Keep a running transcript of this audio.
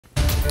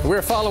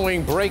We're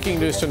following breaking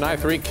news tonight.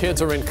 3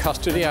 kids are in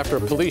custody after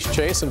a police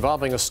chase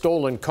involving a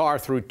stolen car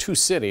through 2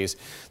 cities.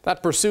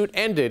 That pursuit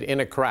ended in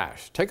a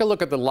crash. Take a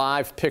look at the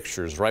live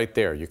pictures right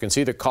there. You can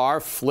see the car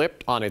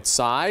flipped on its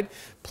side.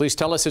 Police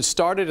tell us it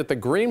started at the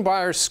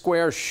Greenbrier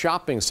Square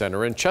shopping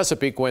center in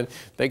Chesapeake when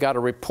they got a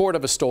report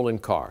of a stolen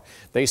car.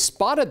 They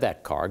spotted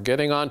that car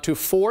getting onto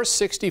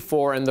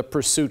 464 and the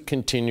pursuit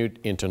continued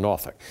into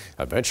Norfolk.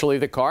 Eventually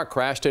the car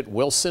crashed at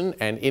Wilson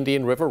and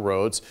Indian River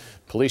Roads.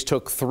 Police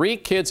took 3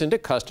 kids into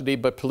custody,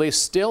 but police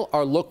still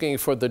are looking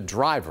for the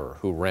driver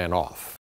who ran off.